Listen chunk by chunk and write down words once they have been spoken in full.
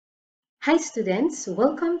Hi students,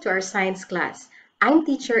 welcome to our science class. I'm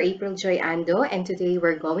teacher April Joy Ando and today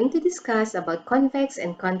we're going to discuss about convex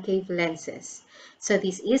and concave lenses. So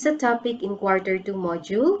this is a topic in quarter 2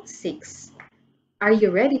 module 6. Are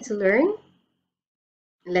you ready to learn?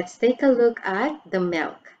 Let's take a look at the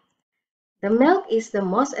milk. The milk is the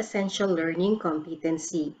most essential learning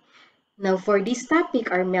competency. Now for this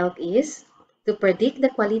topic, our milk is to predict the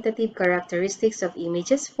qualitative characteristics of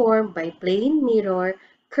images formed by plane, mirror,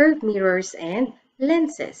 curved mirrors, and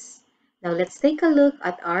lenses. Now let's take a look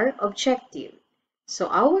at our objective. So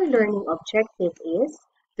our learning objective is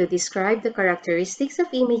to describe the characteristics of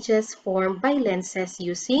images formed by lenses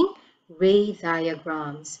using ray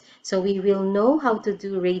diagrams. So we will know how to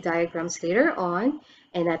do ray diagrams later on,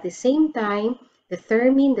 and at the same time,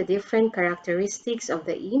 determine the different characteristics of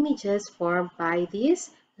the images formed by these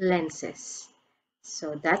lenses.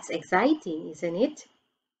 So that's exciting, isn't it?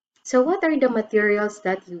 So what are the materials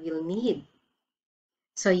that you will need?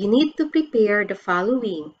 So you need to prepare the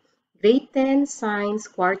following. Grade 10 Science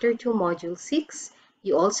Quarter 2 Module 6.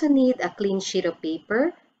 You also need a clean sheet of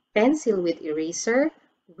paper, pencil with eraser,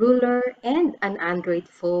 ruler, and an Android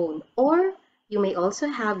phone. Or you may also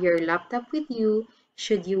have your laptop with you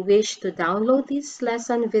should you wish to download this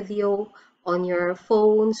lesson video on your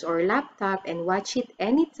phones or laptop and watch it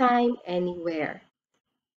anytime, anywhere.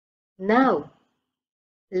 Now,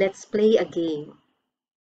 let's play a game.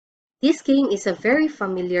 This game is a very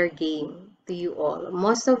familiar game to you all.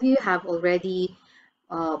 Most of you have already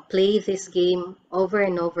played this game over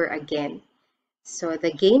and over again. So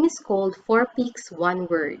the game is called 4 Picks, 1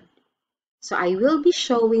 Word. So I will be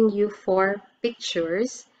showing you 4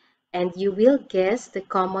 pictures and you will guess the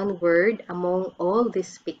common word among all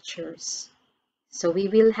these pictures. So we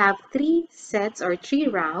will have 3 sets or 3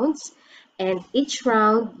 rounds, and each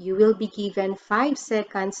round you will be given 5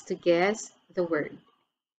 seconds to guess the word.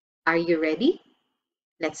 Are you ready?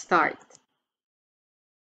 Let's start.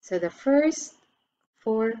 So the first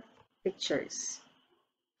 4 pictures.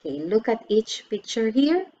 Okay, look at each picture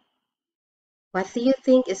here. What do you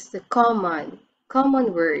think is the common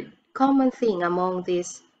word, common thing among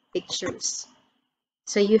these pictures?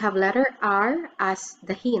 So you have letter R as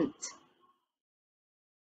the hint.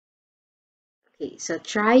 Okay, so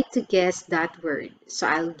try to guess that word. So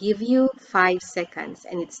I'll give you 5 seconds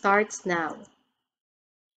and it starts now.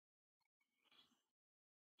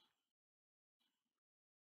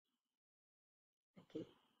 Okay,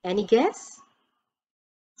 any guess?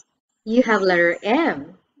 You have letter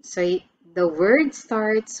M. So the word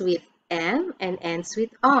starts with M and ends with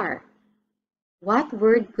R. What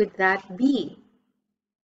word would that be?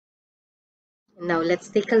 Now let's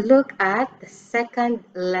take a look at the second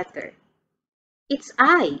letter. It's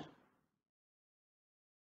I.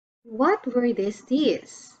 What word is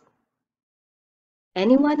this?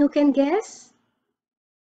 Anyone who can guess?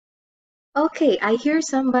 Okay, I hear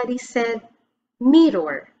somebody said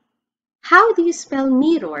mirror. How do you spell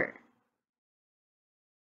mirror?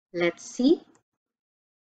 Let's see.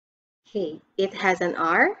 Okay, it has an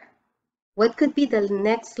R. What could be the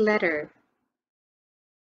next letter?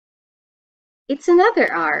 It's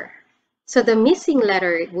another R. So the missing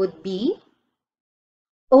letter would be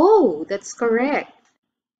O. That's correct.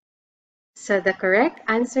 So the correct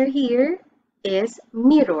answer here is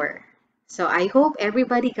mirror. So I hope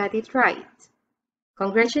everybody got it right.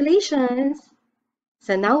 Congratulations!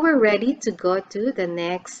 So now we're ready to go to the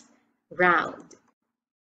next round.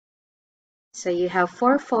 So you have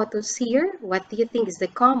 4 photos here. What do you think is the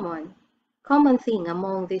common thing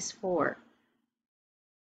among these 4?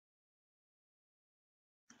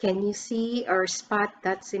 Can you see or spot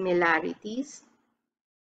that similarities?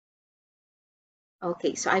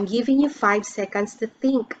 Okay, so I'm giving you 5 seconds to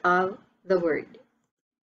think of the word.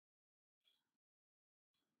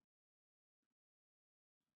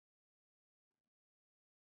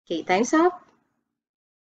 Okay, time's up.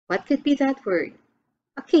 What could be that word?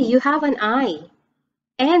 Okay, you have an I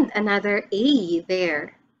and another A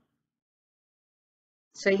there.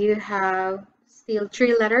 So you have still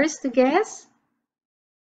 3 letters to guess.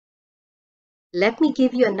 Let me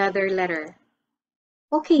give you another letter.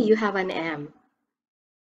 Okay, you have an M.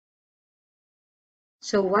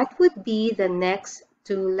 So what would be the next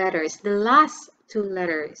 2 letters, the last 2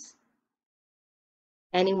 letters?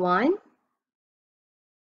 Anyone?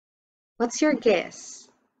 What's your guess?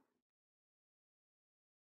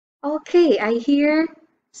 Okay, I hear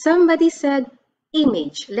somebody said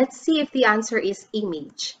image. Let's see if the answer is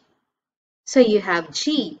image. So you have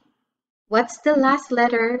G. What's the last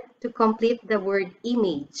letter to complete the word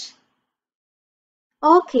image?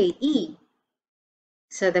 Okay, E.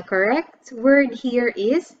 So the correct word here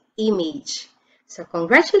is image. So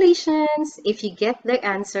congratulations if you get the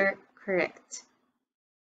answer correct.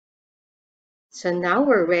 So now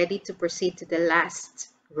we're ready to proceed to the last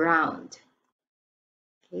round.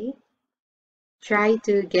 Okay, try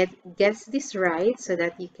to get this right so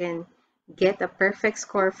that you can get a perfect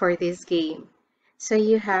score for this game. So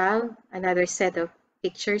you have another set of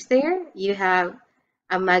pictures there. You have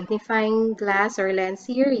a magnifying glass or lens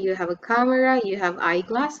here. You have a camera. You have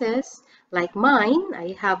eyeglasses like mine.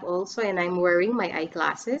 I have also, and I'm wearing my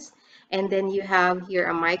eyeglasses. And then you have here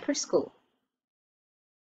a microscope.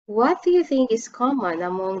 What do you think is common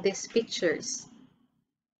among these pictures?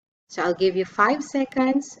 So I'll give you 5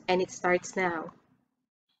 seconds and it starts now.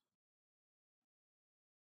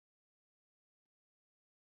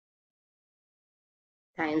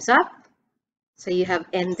 Time's up. So you have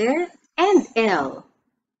N there and L.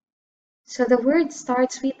 So the word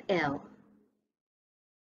starts with L.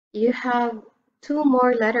 You have 2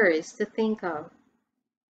 more letters to think of.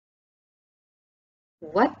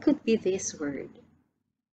 What could be this word?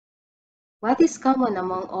 What is common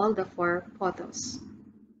among all the 4 photos?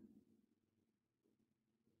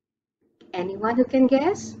 Anyone who can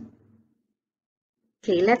guess?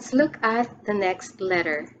 Okay, let's look at the next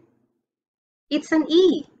letter. It's an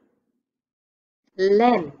E.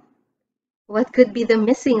 Len. What could be the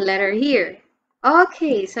missing letter here?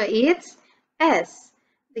 Okay, so it's S.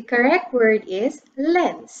 The correct word is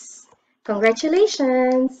lens.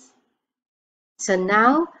 Congratulations! So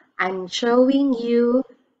now I'm showing you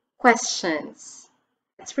questions.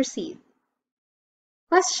 Let's proceed.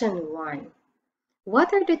 Question 1.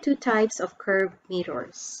 What are the 2 types of curved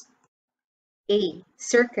mirrors? A.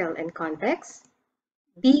 Circle and convex.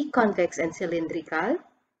 B. Convex and cylindrical.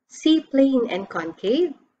 C. Plane and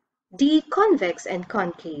concave. D. Convex and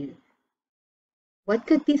concave. What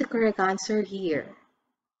could be the correct answer here?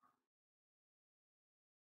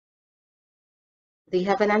 Do you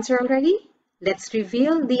have an answer already? Let's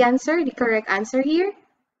reveal the answer, the correct answer here.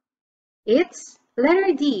 It's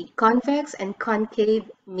letter D, convex and concave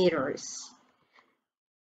mirrors.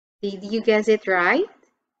 Did you guess it right?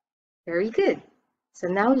 Very good. So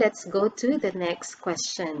now let's go to the next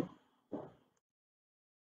question.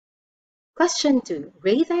 Question 2.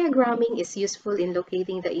 Ray diagramming is useful in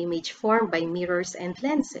locating the image formed by mirrors and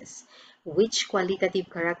lenses. Which qualitative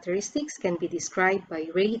characteristics can be described by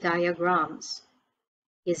ray diagrams?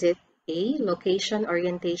 Is it A. Location,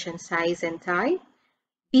 orientation, size, and type?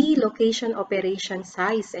 B. Location, operation,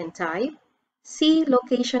 size, and type? C.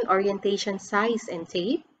 Location, orientation, size, and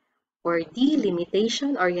tape? Or D.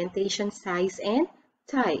 Limitation, orientation, size, and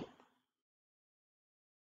type?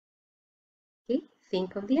 Okay,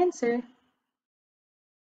 think of the answer.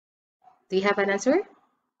 Do you have an answer?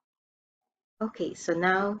 Okay, so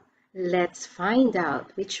now let's find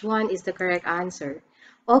out which one is the correct answer.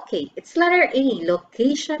 Okay, it's letter A,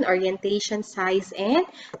 location, orientation, size, and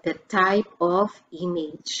the type of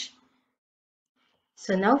image.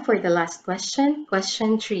 So now for the last question,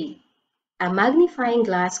 question 3. A magnifying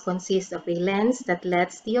glass consists of a lens that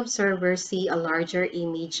lets the observer see a larger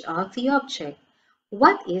image of the object.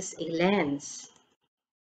 What is a lens?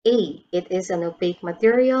 A. It is an opaque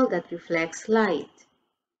material that reflects light.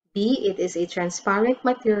 B. It is a transparent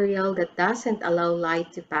material that doesn't allow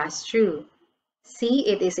light to pass through. C.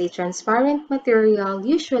 It is a transparent material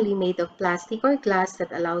usually made of plastic or glass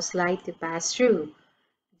that allows light to pass through.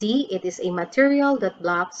 D. It is a material that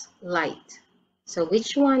blocks light. So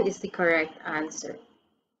which one is the correct answer?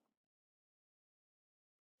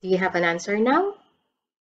 Do you have an answer now?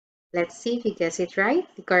 Let's see if you guess it right.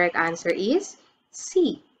 The correct answer is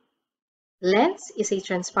C. Lens is a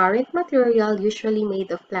transparent material usually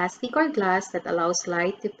made of plastic or glass that allows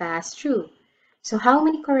light to pass through. So how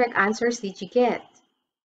many correct answers did you get?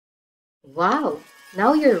 Wow!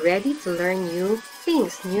 Now you're ready to learn new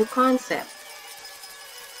things, new concepts.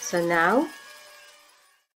 So now,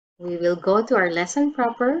 we will go to our lesson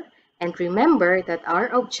proper, and remember that our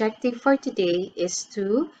objective for today is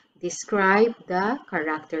to describe the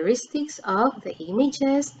characteristics of the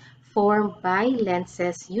images formed by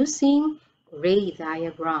lenses using ray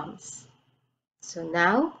diagrams. So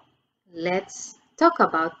now, let's talk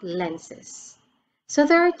about lenses. So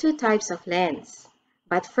there are 2 types of lens,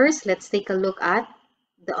 but first let's take a look at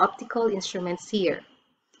the optical instruments here.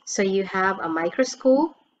 So you have a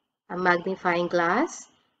microscope, a magnifying glass,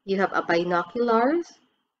 you have a binoculars,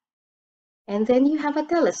 and then you have a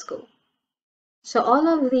telescope. So all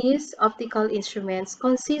of these optical instruments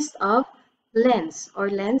consist of lens or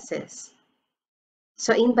lenses.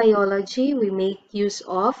 So in biology, we make use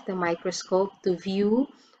of the microscope to view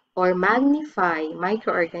or magnify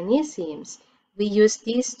microorganisms. We use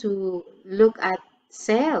this to look at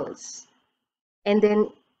cells. And then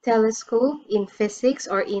telescope in physics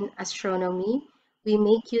or in astronomy, we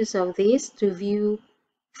make use of this to view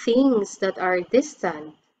things that are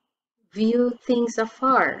distant, view things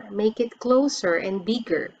afar, make it closer and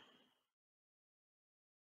bigger.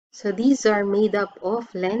 So these are made up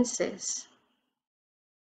of lenses.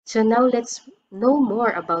 So now let's know more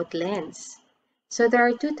about lens. So there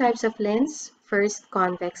are two types of lens. First,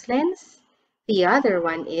 convex lens. The other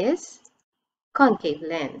one is concave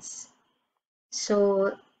lens.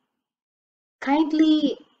 So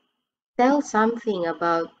kindly tell something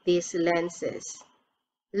about these lenses.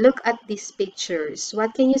 Look at these pictures.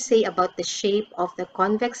 What can you say about the shape of the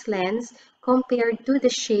convex lens compared to the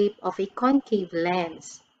shape of a concave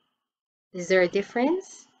lens? Is there a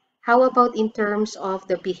difference? How about in terms of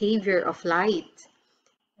the behavior of light?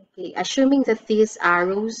 Okay, assuming that these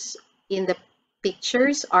arrows in the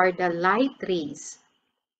pictures are the light rays,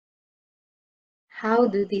 how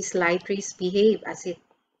do these light rays behave as it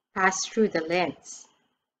pass through the lens?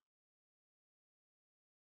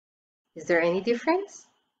 Is there any difference?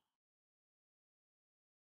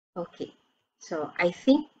 Okay, so I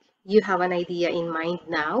think you have an idea in mind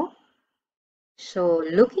now. So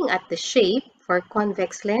looking at the shape for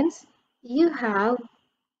convex lens, you have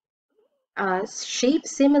a shape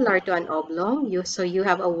similar to an oblong. So you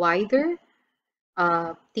have a wider,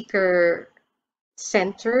 thicker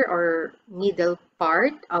center or middle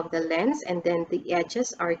part of the lens, and then the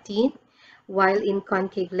edges are thin. While in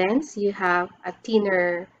concave lens, you have a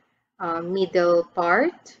thinner middle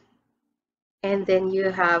part, and then you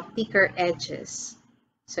have thicker edges.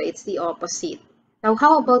 So it's the opposite. Now,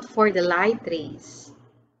 how about for the light rays?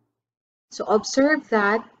 So observe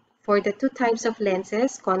that for the two types of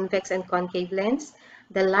lenses, convex and concave lens,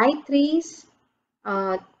 the light rays,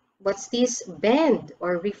 what's this, bend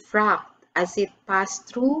or refract as it passes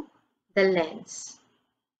through the lens.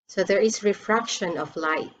 So there is refraction of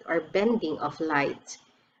light or bending of light.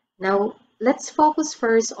 Now, let's focus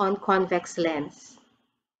first on convex lens.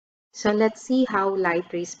 So let's see how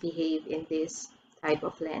light rays behave in this type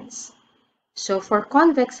of lens. So for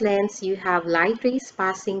convex lens, you have light rays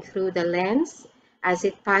passing through the lens. As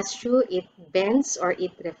it passes through, it bends or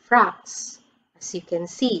it refracts, as you can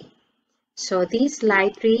see. So these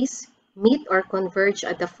light rays meet or converge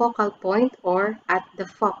at the focal point or at the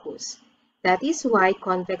focus. That is why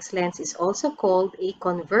convex lens is also called a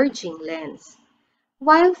converging lens.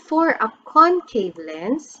 While for a concave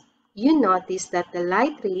lens, you notice that the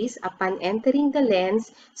light rays upon entering the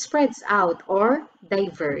lens spreads out or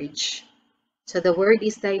diverge. So the word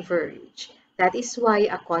is diverge. That is why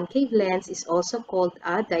a concave lens is also called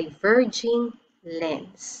a diverging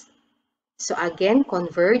lens. So again,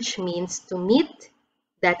 converge means to meet,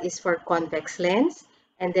 that is for convex lens,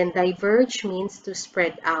 and then diverge means to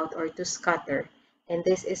spread out or to scatter, and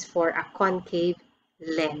this is for a concave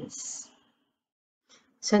lens.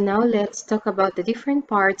 So now let's talk about the different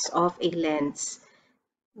parts of a lens.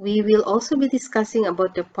 We will also be discussing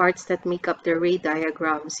about the parts that make up the ray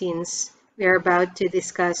diagram since we are about to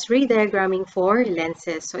discuss ray diagramming for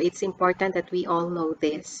lenses. So it's important that we all know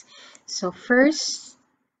this. So first,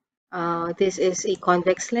 this is a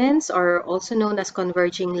convex lens or also known as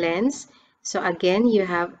converging lens. So again, you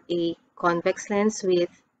have a convex lens with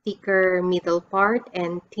thicker middle part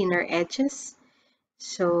and thinner edges.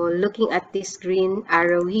 So looking at this green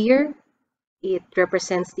arrow here, it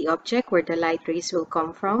represents the object where the light rays will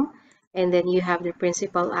come from. And then you have the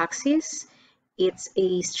principal axis. It's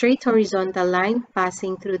a straight horizontal line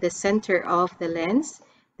passing through the center of the lens.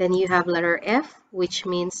 Then you have letter F, which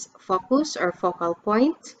means focus or focal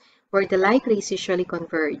point, where the light rays usually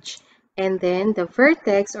converge. And then the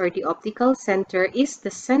vertex or the optical center is the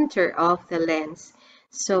center of the lens.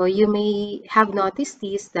 So you may have noticed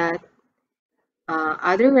this that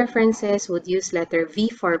other references would use letter V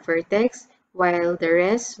for vertex, while the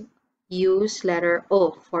rest use letter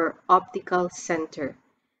O for optical center.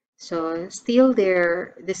 So still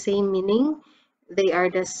they're the same meaning. They are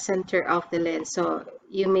the center of the lens. So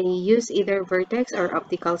you may use either vertex or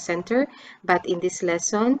optical center, but in this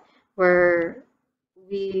lesson,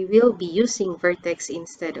 we will be using vertex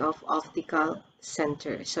instead of optical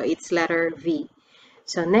center. So it's letter V.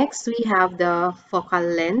 So next we have the focal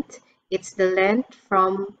length. It's the length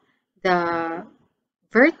from the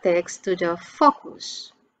vertex to the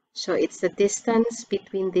focus. So it's the distance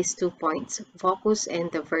between these 2 points, focus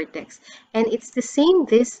and the vertex. And it's the same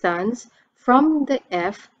distance from the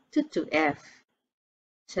F to 2F.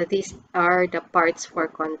 So these are the parts for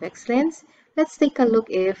convex lens. Let's take a look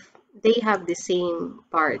if they have the same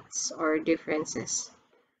parts or differences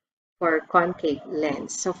for concave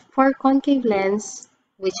lens. So for concave lens,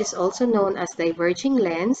 which is also known as diverging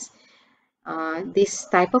lens, This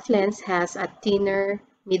type of lens has a thinner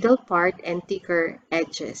middle part and thicker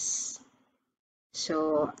edges.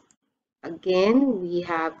 So again, we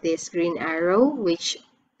have this green arrow which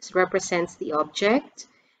represents the object.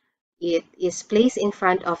 It is placed in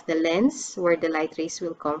front of the lens where the light rays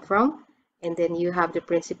will come from. And then you have the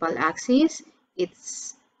principal axis.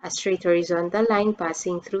 It's a straight horizontal line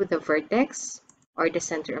passing through the vertex or the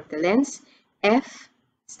center of the lens. F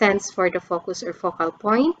stands for the focus or focal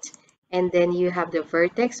point. And then you have the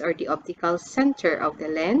vertex or the optical center of the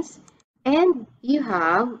lens. And you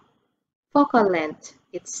have focal length.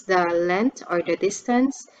 It's the length or the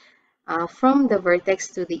distance from the vertex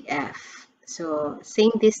to the F. So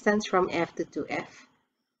same distance from F to F.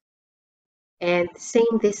 And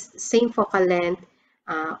same focal length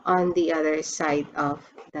on the other side of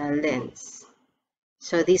the lens.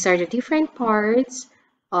 So these are the different parts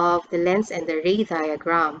of the lens and the ray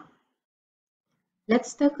diagram.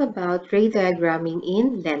 Let's talk about ray diagramming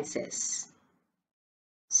in lenses.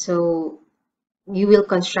 So you will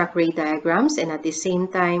construct ray diagrams, and at the same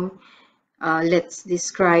time, let's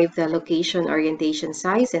describe the location, orientation,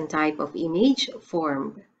 size, and type of image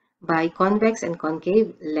formed by convex and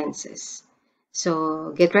concave lenses.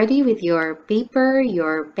 So get ready with your paper,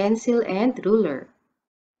 your pencil, and ruler.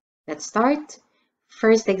 Let's start.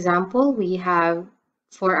 First example, we have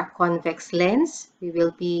for a convex lens, we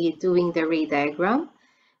will be doing the ray diagram.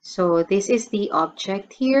 So this is the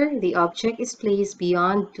object here. The object is placed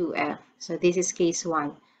beyond 2F. So this is case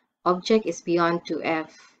 1. Object is beyond 2F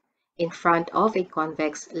in front of a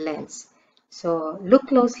convex lens. So look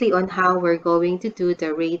closely on how we're going to do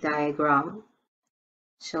the ray diagram.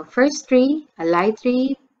 So first ray, a light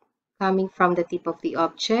ray coming from the tip of the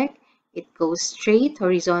object. It goes straight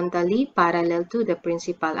horizontally parallel to the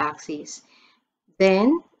principal axis.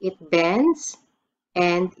 Then it bends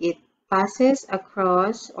and it passes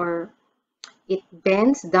across, or it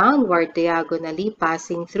bends downward diagonally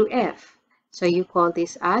passing through F. So you call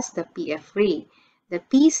this as the PF ray. The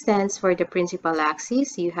P stands for the principal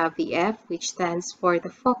axis. You have the F, which stands for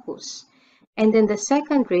the focus. And then the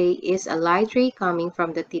second ray is a light ray coming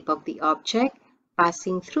from the tip of the object,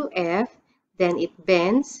 passing through F. Then it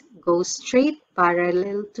bends, goes straight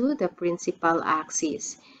parallel to the principal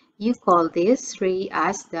axis. You call this ray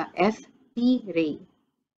as the FP ray.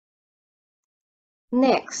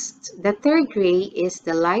 Next, the third ray is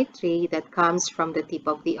the light ray that comes from the tip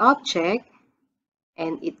of the object,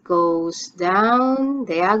 and it goes down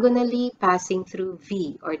diagonally passing through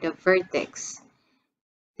V, or the vertex.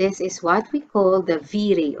 This is what we call the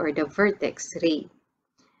V ray or the vertex ray.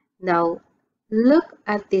 Now, look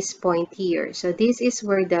at this point here. So this is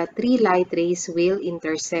where the three light rays will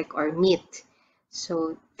intersect or meet.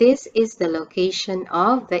 So this is the location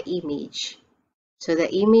of the image. So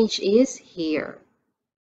the image is here.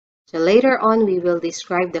 So later on, we will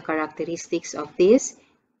describe the characteristics of this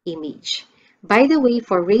image. By the way,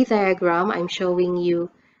 for ray diagram, I'm showing you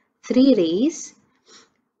 3 rays.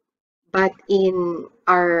 But in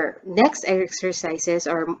our next exercises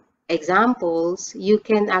or examples, you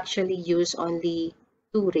can actually use only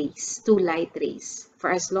 2 rays, 2 light rays,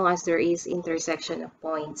 for as long as there is intersection of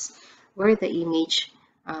points where the image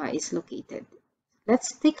is located.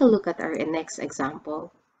 Let's take a look at our next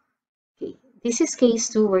example. Okay. This is case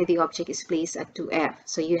 2 where the object is placed at 2F.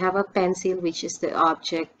 So you have a pencil, which is the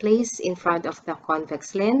object, placed in front of the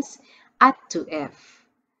convex lens at 2F.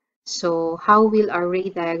 So how will our ray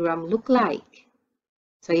diagram look like?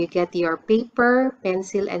 So you get your paper,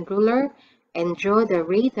 pencil, and ruler and draw the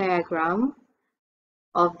ray diagram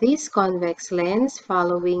of this convex lens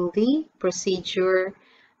following the procedure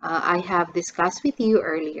I have discussed with you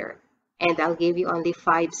earlier. And I'll give you only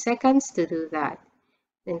 5 seconds to do that.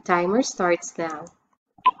 Then timer starts now.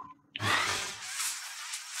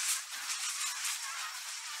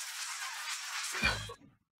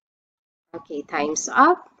 Okay, time's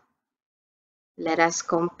up. Let us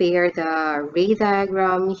compare the ray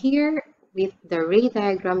diagram here with the ray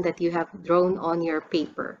diagram that you have drawn on your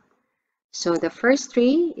paper. So the first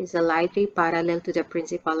ray is a light ray parallel to the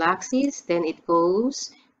principal axis. Then it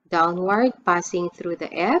goes downward passing through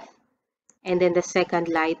the F. And then the second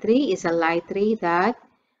light ray is a light ray that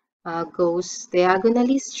goes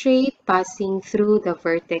diagonally straight passing through the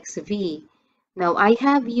vertex V. Now I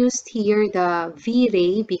have used here the V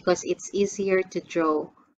ray because it's easier to draw.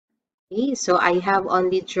 Okay, so I have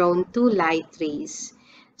only drawn 2 light rays.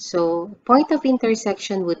 So point of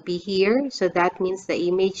intersection would be here. So that means the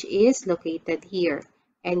image is located here.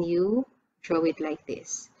 And you draw it like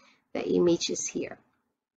this. The image is here.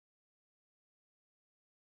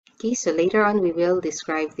 Okay, so later on we will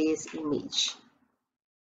describe this image.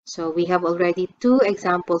 So we have already two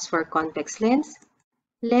examples for convex lens.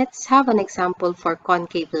 Let's have an example for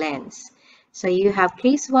concave lens. So you have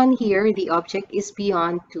case 1 here, the object is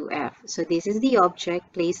beyond 2f. So this is the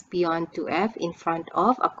object placed beyond 2f in front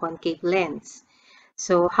of a concave lens.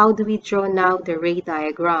 So how do we draw now the ray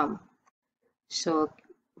diagram? So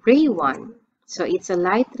ray 1, so it's a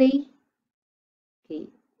light ray, okay,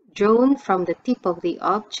 drawn from the tip of the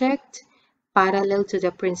object parallel to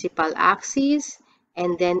the principal axis,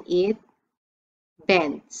 and then it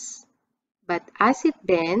bends. But as it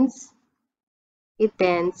bends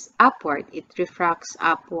upward, it refracts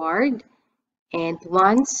upward, and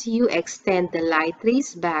once you extend the light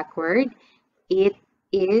rays backward, it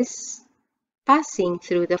is passing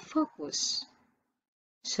through the focus.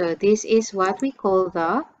 So this is what we call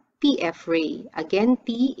the PF ray. Again,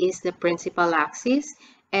 P is the principal axis,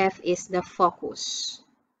 F is the focus.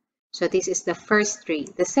 So this is the first ray.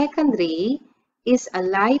 The second ray is a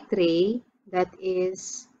light ray that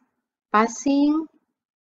is passing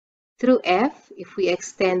through F. If we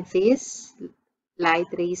extend this light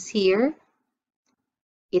rays here,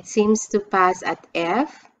 it seems to pass at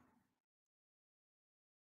F,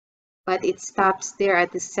 but it stops there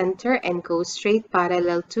at the center and goes straight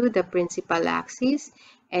parallel to the principal axis,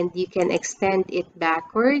 and you can extend it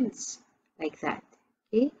backwards like that.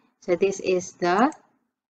 Okay, so this is the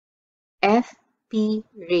FP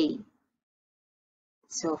ray.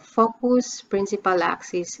 So focus principal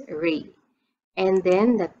axis ray. And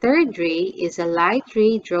then the third ray is a light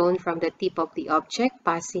ray drawn from the tip of the object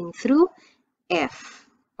passing through F,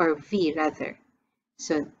 or V rather.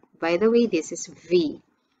 So by the way, this is V.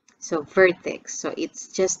 So vertex. So it's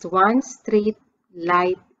just one straight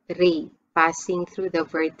light ray passing through the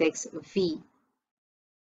vertex V.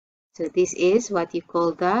 So this is what you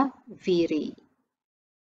call the V ray.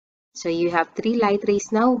 So you have three light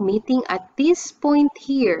rays now meeting at this point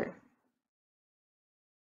here.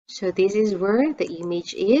 So this is where the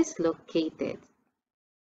image is located.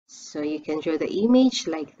 So you can draw the image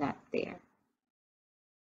like that there.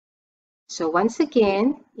 So once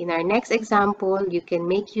again, in our next example, you can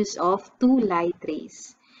make use of two light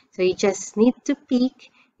rays. So you just need to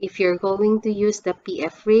pick if you're going to use the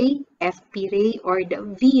PF ray, FP ray, or the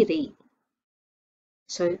V ray.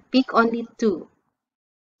 So pick only two.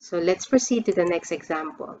 So let's proceed to the next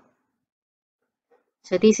example.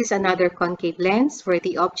 So this is another concave lens where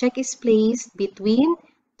the object is placed between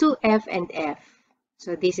 2F and F.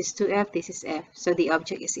 So this is 2F, this is F. So the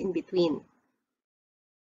object is in between.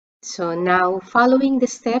 So now, following the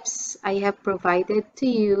steps I have provided to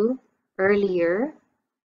you earlier,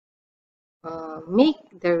 make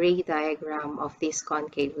the ray diagram of this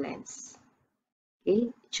concave lens. Okay,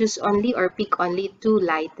 choose only or pick only two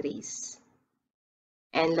light rays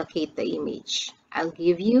and locate the image. I'll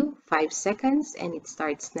give you 5 seconds and it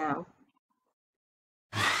starts now.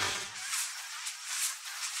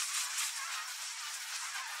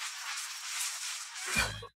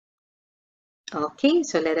 Okay,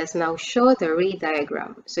 so let us now show the ray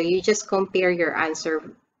diagram. So you just compare your answer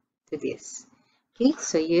to this. Okay,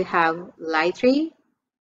 so you have light ray.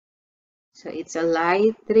 So it's a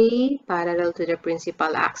light ray parallel to the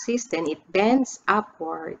principal axis, then it bends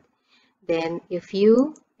upward. Then if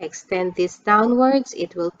you extend this downwards,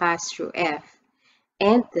 it will pass through F.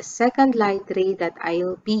 And the second light ray that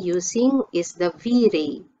I'll be using is the V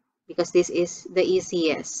ray, because this is the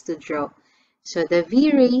easiest to draw. So the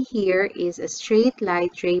V ray here is a straight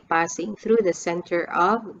light ray passing through the center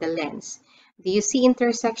of the lens. Do you see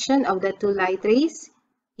intersection of the two light rays?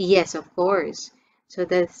 Yes, of course. So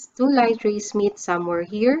the two light rays meet somewhere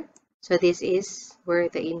here. So this is where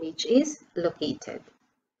the image is located.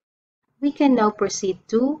 We can now proceed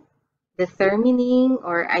to determining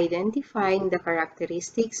or identifying the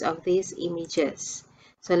characteristics of these images.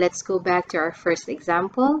 So let's go back to our first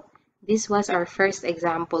example. This was our first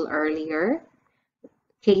example earlier.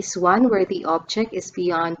 Case 1 where the object is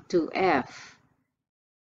beyond 2F.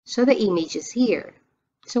 So the image is here.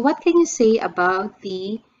 So what can you say about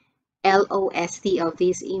the LOST of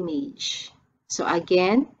this image? So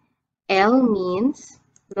again, L means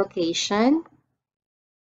location,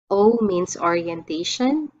 O means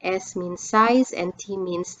orientation, S means size, and T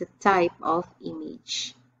means the type of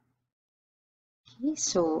image. Okay,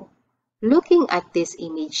 so looking at this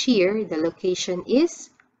image here, the location is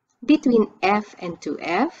between F and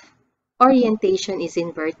 2F. Orientation is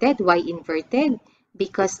inverted. Why inverted?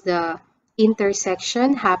 Because the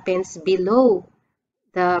intersection happens below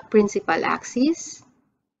the principal axis.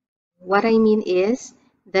 What I mean is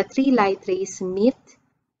the three light rays meet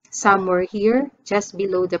somewhere here just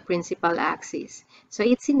below the principal axis. So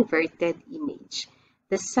it's inverted image.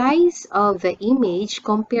 the size of the image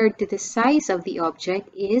compared to the size of the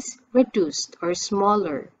object is reduced or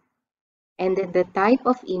smaller. And then the type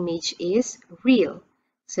of image is real.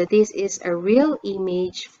 So this is a real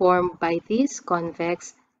image formed by this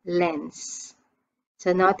convex lens.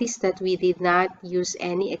 So notice that we did not use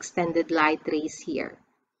any extended light rays here.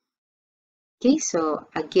 Okay, so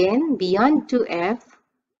again, beyond 2F,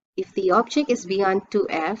 if the object is beyond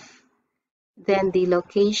 2F, then the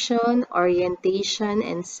location, orientation,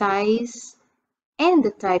 and size, and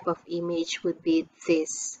the type of image would be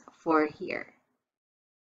this for here.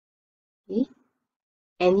 Okay?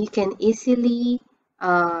 And you can easily,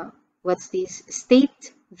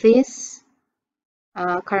 state this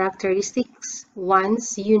characteristics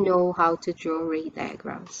once you know how to draw ray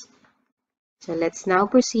diagrams. So let's now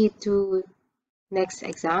proceed to next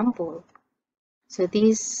example. So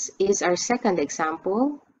this is our second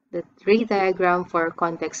example, the ray diagram for a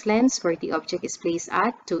convex lens where the object is placed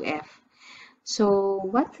at 2F. So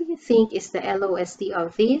what do you think is the LOST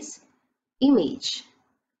of this image?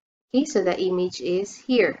 Okay, so the image is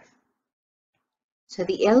here. So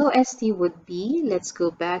the LOST would be, let's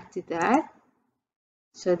go back to that.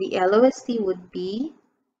 So the LOST would be,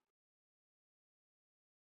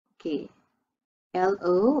 okay,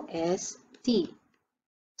 LOST.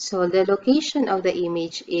 So the location of the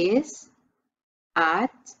image is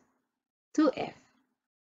at 2F.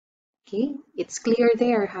 Okay, it's clear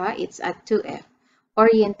there, huh? It's at 2F.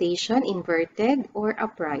 Orientation, inverted or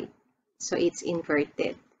upright. So it's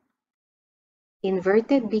inverted.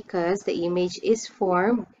 Inverted because the image is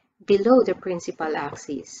formed below the principal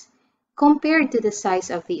axis. Compared to the size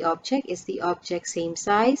of the object, is the object same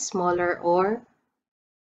size, smaller, or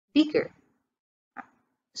bigger?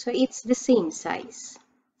 So it's the same size.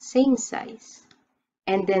 Same size.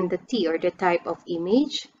 And then the T, or the type of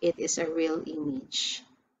image, it is a real image.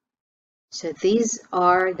 So these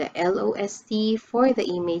are the LOST for the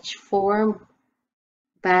image formed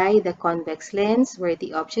by the convex lens where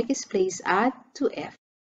the object is placed at 2F.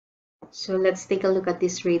 So let's take a look at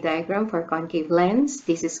this ray diagram for concave lens.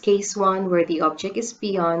 This is case 1 where the object is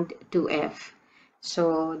beyond 2F.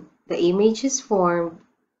 So the image is formed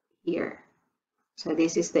here. So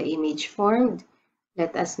this is the image formed.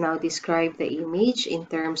 Let us now describe the image in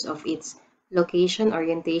terms of its location,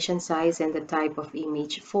 orientation, size, and the type of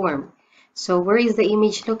image formed. So where is the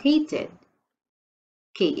image located?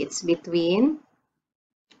 Okay, it's between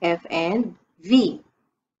F and V.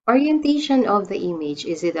 Orientation of the image,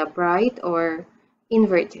 is it upright or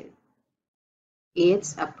inverted?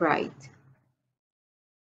 It's upright.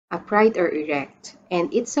 Upright or erect.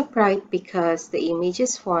 And it's upright because the image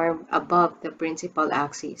is formed above the principal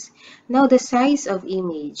axis. Now the size of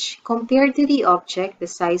image. Compared to the object, the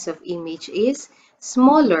size of image is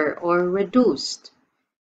smaller or reduced.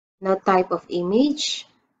 Now type of image.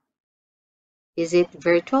 Is it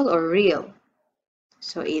virtual or real?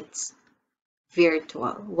 So it's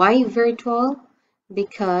virtual. Why virtual?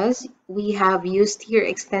 Because we have used here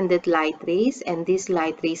extended light rays, and these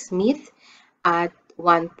light rays meet at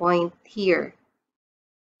one point here.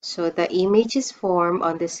 So the image is formed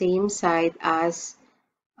on the same side as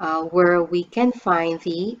where we can find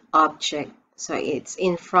the object. So it's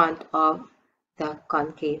in front of the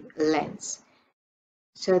concave lens.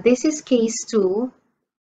 So this is case 2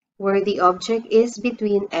 where the object is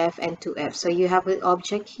between F and 2F. So you have an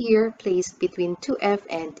object here placed between 2F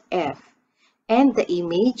and F. And the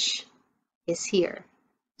image is here.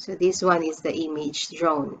 So this one is the image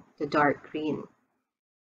drawn, the dark green.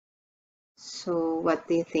 So what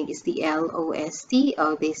do you think is the LOST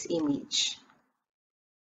of this image?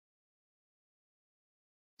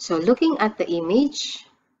 So looking at the image,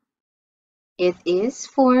 it is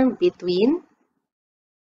formed between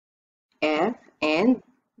F and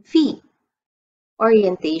V.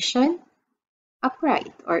 Orientation,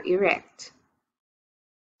 upright or erect.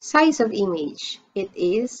 Size of image, it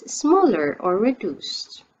is smaller or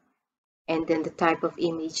reduced. And then the type of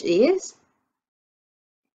image is,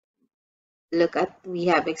 look at, we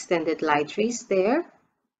have extended light rays there.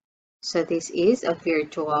 So this is a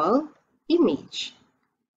virtual image.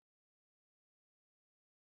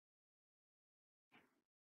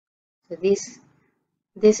 So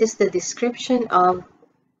this is the description of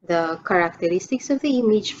the characteristics of the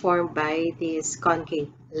image formed by this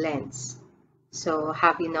concave lens. So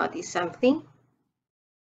have you noticed something?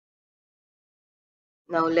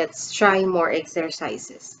 Now let's try more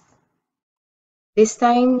exercises. This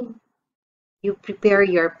time you prepare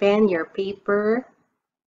your pen, your paper,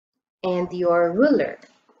 and your ruler.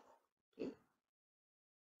 Okay.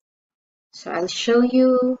 So I'll show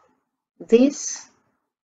you these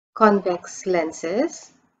convex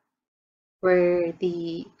lenses. where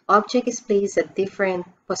the object is placed at different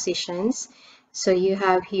positions. So you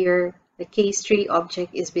have here the case 3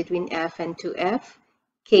 object is between F and 2F.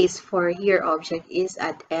 Case 4 here object is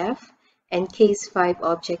at F. And case 5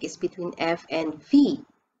 object is between F and V.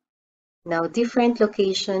 Now different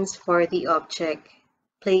locations for the object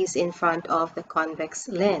placed in front of the convex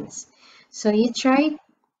lens. So you try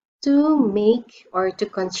to make or to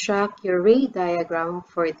construct your ray diagram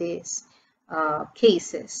for these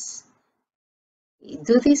cases.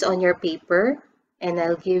 Do this on your paper, and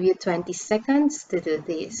I'll give you 20 seconds to do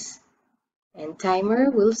this. And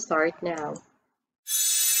timer will start now.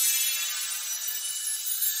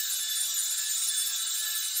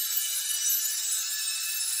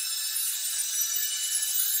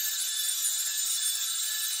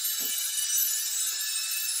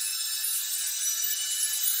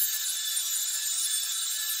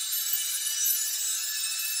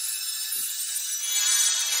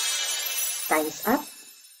 Time's up.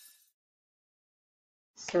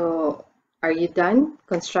 So, are you done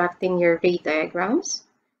constructing your ray diagrams?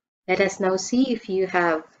 Let us now see if you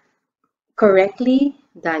have correctly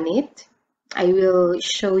done it. I will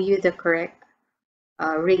show you the correct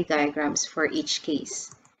ray diagrams for each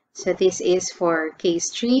case. So this is for case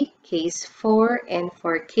 3, case 4, and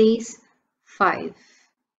for case 5.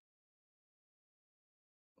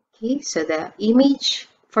 Okay, so the image,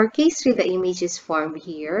 for case 3, the image is formed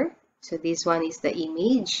here. So this one is the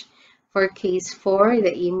image. For case 4,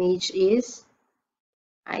 the image is,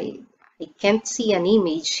 I can't see an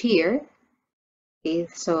image here. Okay,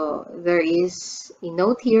 so there is a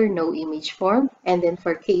note here, no image formed. And then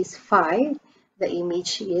for case 5, the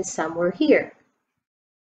image is somewhere here.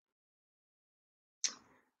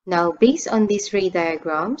 Now, based on these ray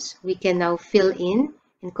diagrams, we can now fill in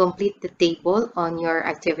and complete the table on your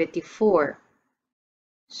activity 4.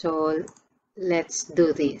 So let's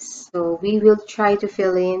do this. So we will try to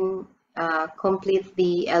fill in, complete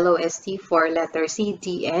the LOST for letter C,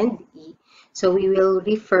 D, and E. So we will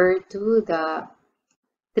refer to the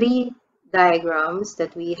 3 diagrams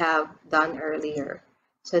that we have done earlier.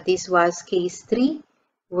 So this was case 3,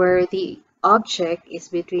 where the object is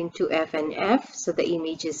between 2F and F. So the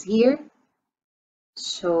image is here.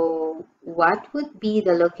 So what would be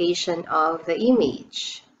the location of the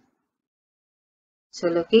image? So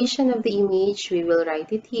location of the image, we will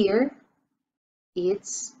write it here.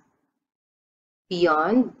 It's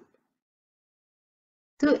beyond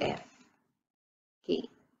 2F. Okay.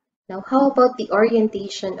 Now, how about the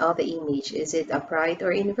orientation of the image? Is it upright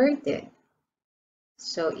or inverted?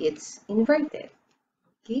 So it's inverted.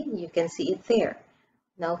 Okay, you can see it there.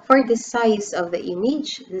 Now, for the size of the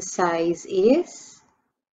image, the size is,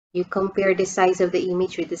 you compare the size of the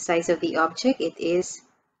image with the size of the object, it is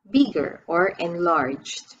bigger or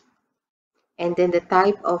enlarged. And then the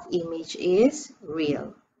type of image is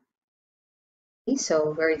real. Okay,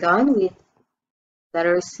 so we're done with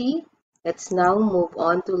letter C. Let's now move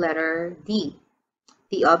on to letter D.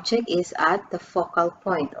 The object is at the focal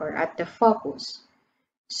point or at the focus.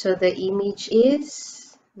 So the image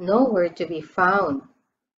is nowhere to be found.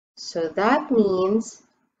 So that means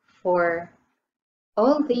for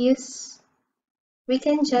all these, we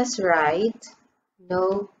can just write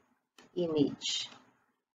no image.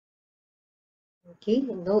 Okay,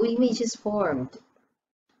 no image is formed.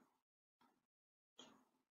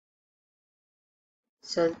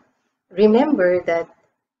 So remember that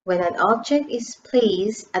when an object is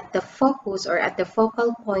placed at the focus or at the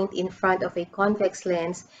focal point in front of a convex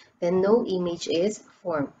lens, then no image is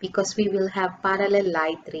formed because we will have parallel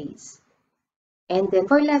light rays. And then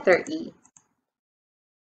for letter E,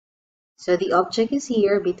 so the object is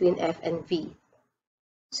here between F and V.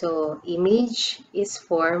 So image is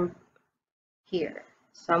formed here,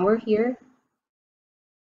 somewhere here.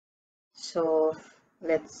 So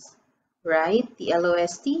let's write the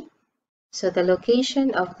LOST. So the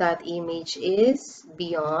location of that image is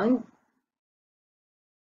beyond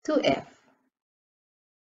 2F.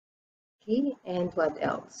 Okay, and what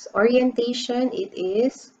else? Orientation, it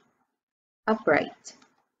is upright.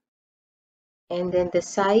 And then the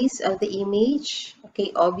size of the image,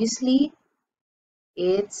 okay, obviously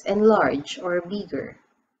it's enlarged or bigger.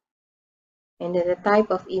 And then the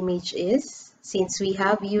type of image is, since we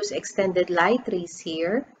have used extended light rays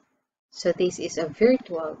here, so this is a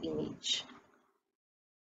virtual image.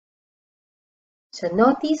 So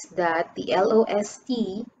notice that the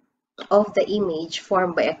LOST of the image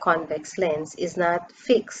formed by a convex lens is not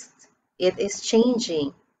fixed. It is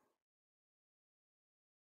changing.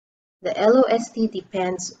 The LOST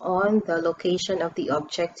depends on the location of the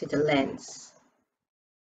object to the lens.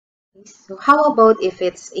 So how about if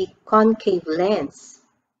it's a concave lens?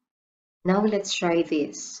 Now let's try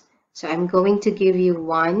this. So I'm going to give you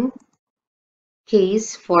one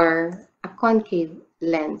case for a concave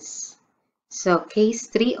lens. So case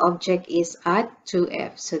 3, object is at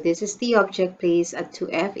 2f. So this is the object placed at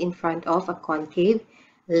 2f in front of a concave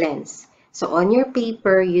lens. So on your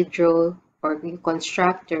paper, you draw or you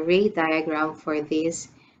construct the ray diagram for this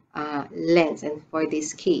lens and for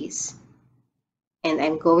this case. And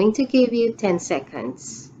I'm going to give you 10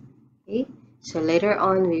 seconds. Okay? So later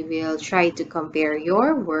on, we will try to compare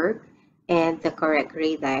your work and the correct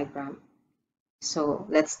ray diagram. So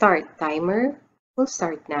let's start. Timer will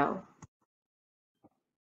start now.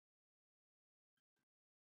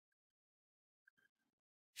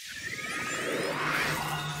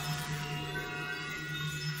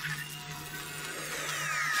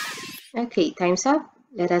 Okay, time's up.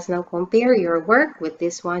 Let us now compare your work with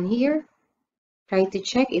this one here. Try to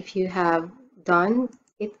check if you have done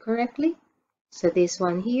it correctly. So this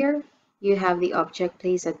one here, you have the object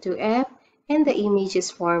placed at 2f and the image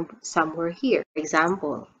is formed somewhere here. For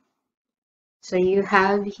example, so you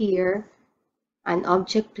have here an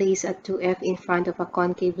object placed at 2f in front of a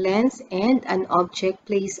concave lens and an object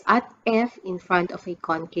placed at f in front of a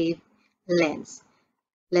concave lens.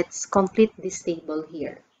 Let's complete this table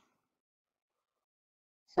here.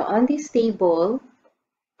 So on this table,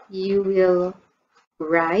 you will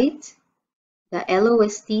write the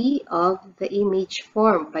LOST of the image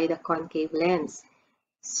formed by the concave lens.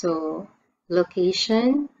 So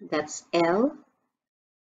location, that's L,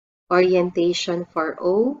 orientation for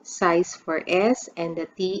O, size for S, and the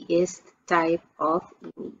T is the type of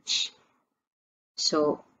image.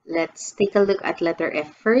 So let's take a look at letter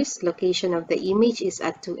F first. Location of the image is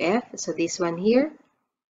at 2F, so this one here.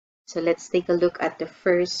 So let's take a look at the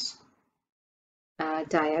first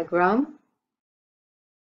diagram.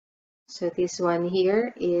 So this one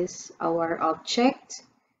here is our object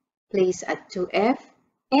placed at 2F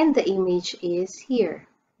and the image is here.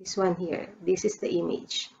 This one here, this is the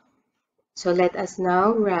image. So let us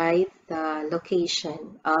now write the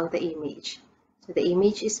location of the image. So the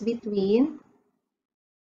image is between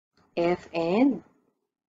F and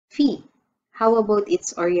V. How about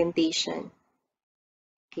its orientation?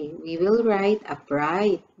 Okay, we will write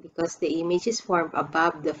upright because the image is formed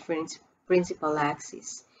above the principal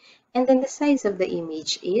axis. And then the size of the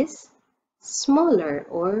image is smaller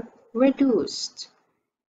or reduced.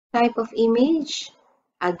 Type of image,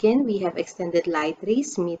 again, we have extended light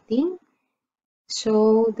rays meeting.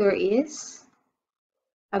 So there is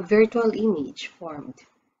a virtual image formed.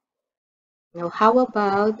 Now, how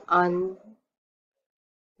about on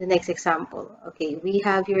the next example? Okay, we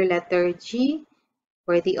have your letter G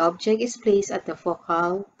where the object is placed at the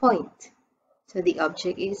focal point. So the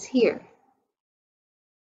object is here.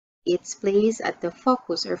 It's placed at the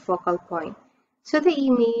focus or focal point. So the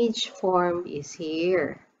image formed is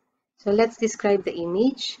here. So let's describe the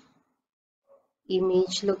image.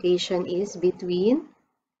 Image location is between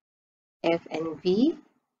F and V.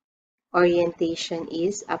 Orientation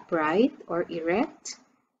is upright or erect.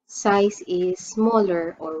 Size is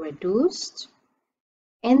smaller or reduced.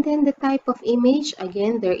 And then the type of image,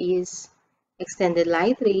 again, there is extended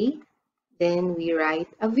light ray. Then we write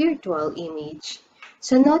a virtual image.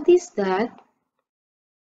 So notice that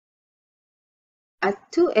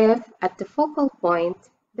at 2F, at the focal point,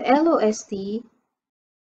 the LOST,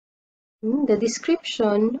 the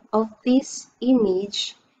description of this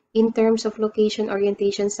image in terms of location,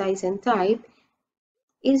 orientation, size, and type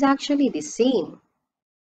is actually the same.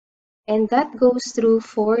 And that goes through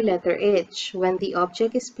for letter H when the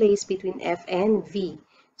object is placed between F and V.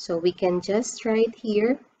 So we can just write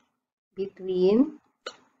here between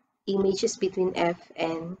images between F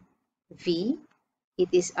and V. It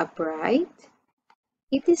is upright,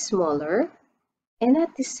 it is smaller, and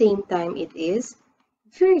at the same time it is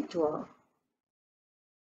virtual.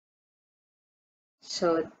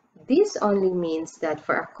 So this only means that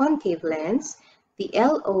for a concave lens, the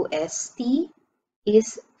LOST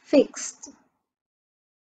is fixed.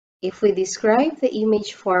 If we describe the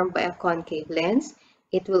image formed by a concave lens,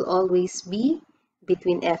 it will always be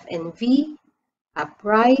between F and V,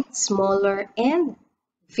 upright, smaller, and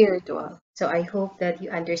virtual. So I hope that you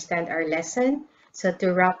understand our lesson. So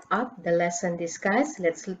to wrap up the lesson discussed,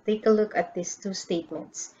 let's take a look at these two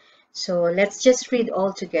statements. So let's just read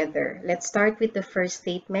all together. Let's start with the first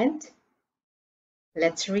statement.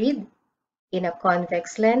 Let's read. In a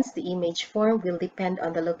convex lens, the image formed will depend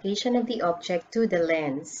on the location of the object to the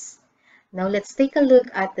lens. Now let's take a look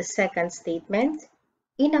at the second statement.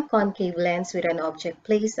 In a concave lens with an object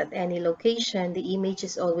placed at any location, the image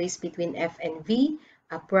is always between F and V,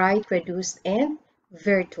 upright, reduced, and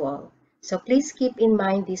virtual. So please keep in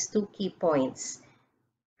mind these two key points.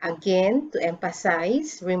 Again, to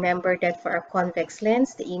emphasize, remember that for a convex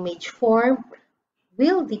lens, the image form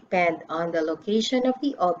will depend on the location of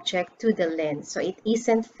the object to the lens. So it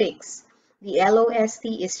isn't fixed. The LOST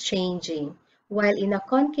is changing. While in a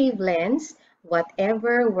concave lens,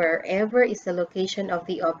 wherever is the location of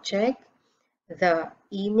the object, the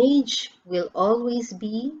image will always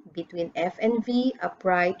be between F and V,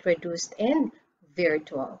 upright, reduced, and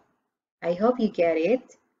virtual. I hope you get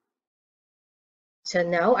it. So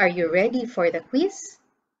now, are you ready for the quiz?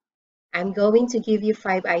 I'm going to give you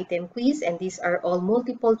 5-item quiz, and these are all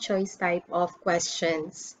multiple choice type of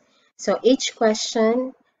questions. So each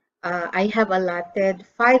question, I have allotted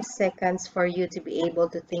 5 seconds for you to be able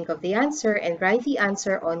to think of the answer and write the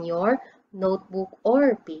answer on your notebook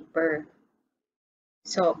or paper.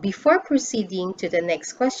 So before proceeding to the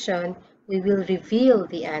next question, we will reveal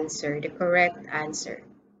the answer, the correct answer.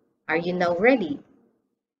 Are you now ready?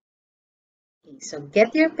 Okay, so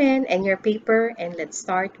get your pen and your paper and let's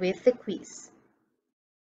start with the quiz.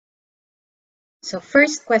 So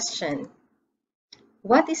first question,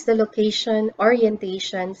 what is the location,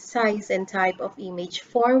 orientation, size, and type of image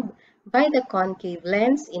formed by the concave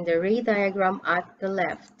lens in the ray diagram at the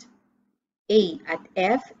left? A. At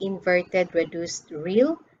F, inverted reduced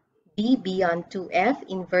real. B. Beyond 2F,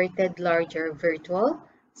 inverted larger virtual.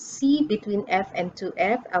 C. Between F and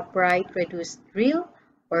 2F, upright reduced real.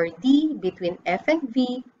 Or D. Between F and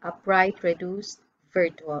V, upright reduced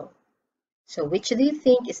virtual. So which do you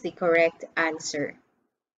think is the correct answer?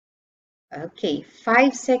 Okay,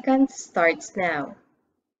 5 seconds starts now.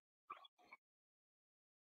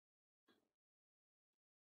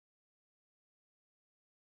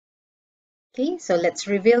 Okay, so let's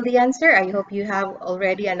reveal the answer. I hope you have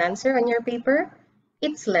already an answer on your paper.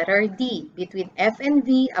 It's letter D, between F and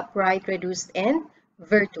V, upright, reduced, and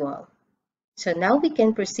virtual. So now we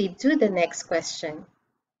can proceed to the next question.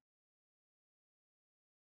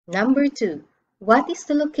 Number 2. What is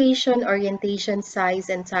the location, orientation, size,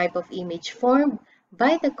 and type of image formed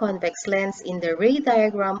by the convex lens in the ray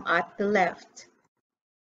diagram at the left?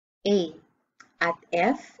 A. At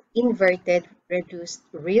F, inverted reduced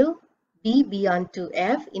real. B. Beyond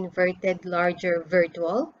 2F, inverted larger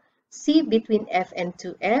virtual. C. Between F and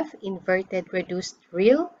 2F, inverted reduced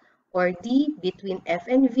real. Or D. Between F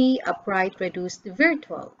and V, upright reduced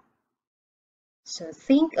virtual. So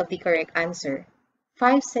think of the correct answer.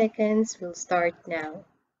 5 seconds will start now.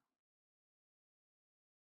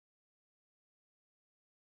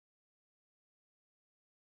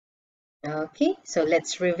 Okay, so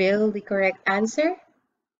let's reveal the correct answer.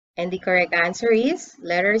 And the correct answer is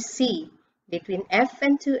letter C, between F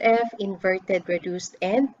and 2F, inverted, reduced,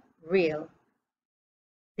 and real.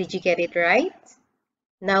 Did you get it right?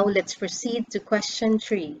 Now let's proceed to question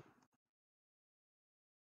 3.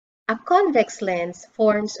 A convex lens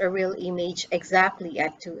forms a real image exactly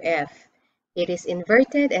at 2F. It is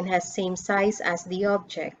inverted and has same size as the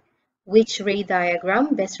object. Which ray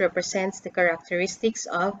diagram best represents the characteristics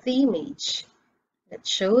of the image? Let's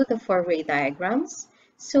show the 4 ray diagrams.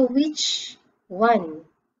 So which one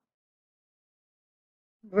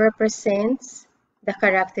represents the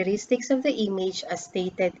characteristics of the image as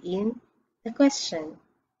stated in the question?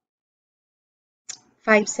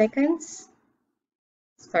 5 seconds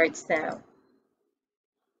starts now.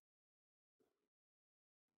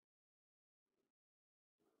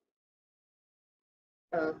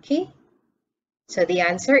 Okay, so the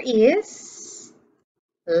answer is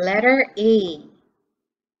letter A.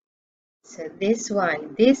 So this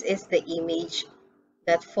is the image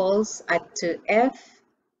that falls at 2F.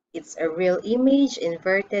 It's a real image,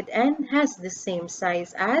 inverted, and has the same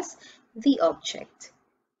size as the object.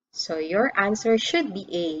 So your answer should be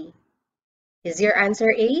A. Is your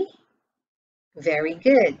answer A? Very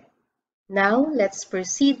good. Now let's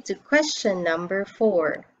proceed to question number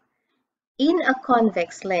 4. In a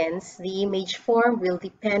convex lens, the image form will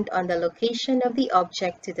depend on the location of the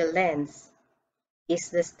object to the lens. Is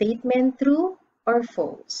the statement true or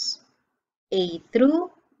false? A.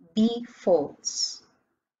 True, B. False.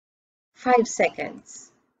 5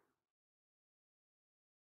 seconds.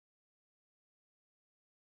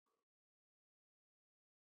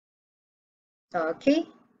 Okay,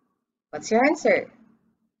 what's your answer?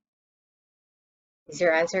 Is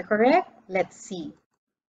your answer correct? Let's see.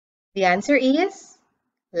 The answer is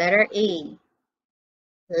letter A.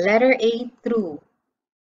 Letter A, true.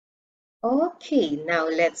 Okay, now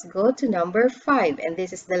let's go to number 5, and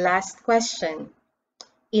this is the last question.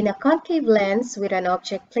 In a concave lens with an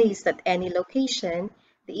object placed at any location,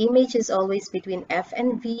 the image is always between F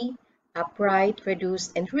and V, upright,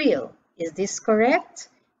 reduced, and real. Is this correct?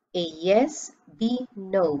 A yes, B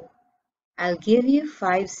no. I'll give you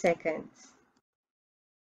 5 seconds.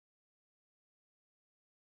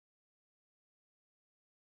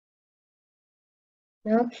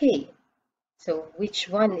 Okay, so which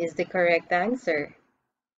one is the correct answer?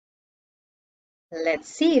 Let's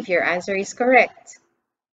see if your answer is correct.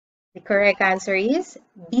 The correct answer is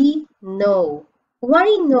B, no.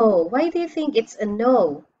 Why no? Why do you think it's a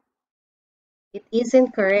no? It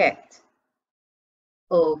isn't correct.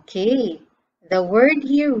 Okay, the word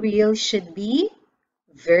here real should be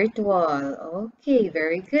virtual. Okay,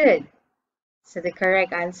 very good. So the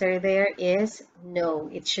correct answer there is no.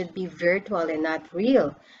 It should be virtual and not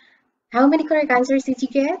real. How many correct answers did you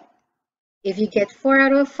get? If you get 4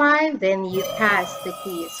 out of 5, then you passed the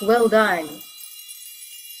quiz. Well done.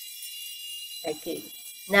 Okay,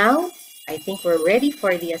 now I think we're ready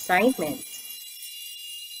for the assignment.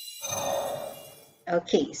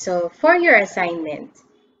 Okay, so for your assignment,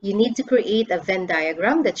 you need to create a Venn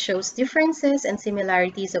diagram that shows differences and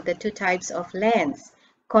similarities of the two types of lens,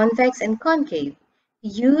 convex and concave.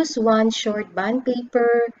 Use one short bond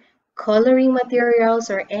paper, coloring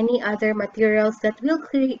materials, or any other materials that will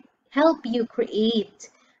help you create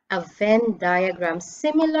a Venn diagram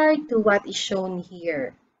similar to what is shown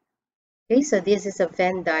here. Okay, so this is a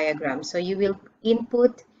Venn diagram. So you will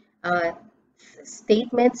input uh,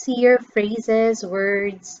 statements here, phrases,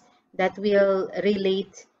 words that will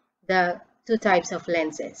relate the two types of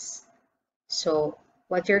lenses. So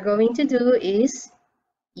what you're going to do is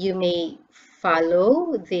you may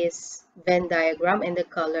follow this Venn diagram and the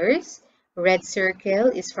colors. Red circle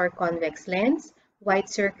is for convex lens, white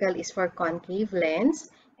circle is for concave lens,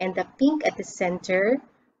 and the pink at the center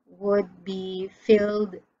would be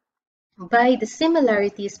filled by the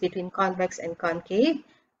similarities between convex and concave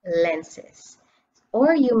lenses.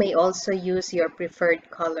 Or you may also use your preferred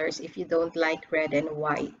colors if you don't like red and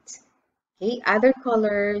white. Okay, other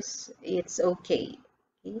colors, it's okay,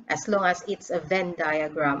 as long as it's a Venn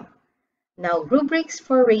diagram. Now, rubrics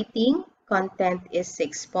for rating, content is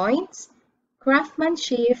 6 points,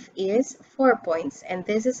 craftsmanship is 4 points, and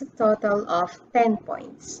this is a total of 10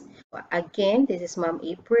 points. Again, this is Mom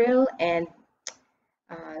April, and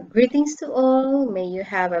greetings to all. May you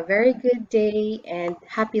have a very good day and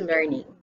happy learning.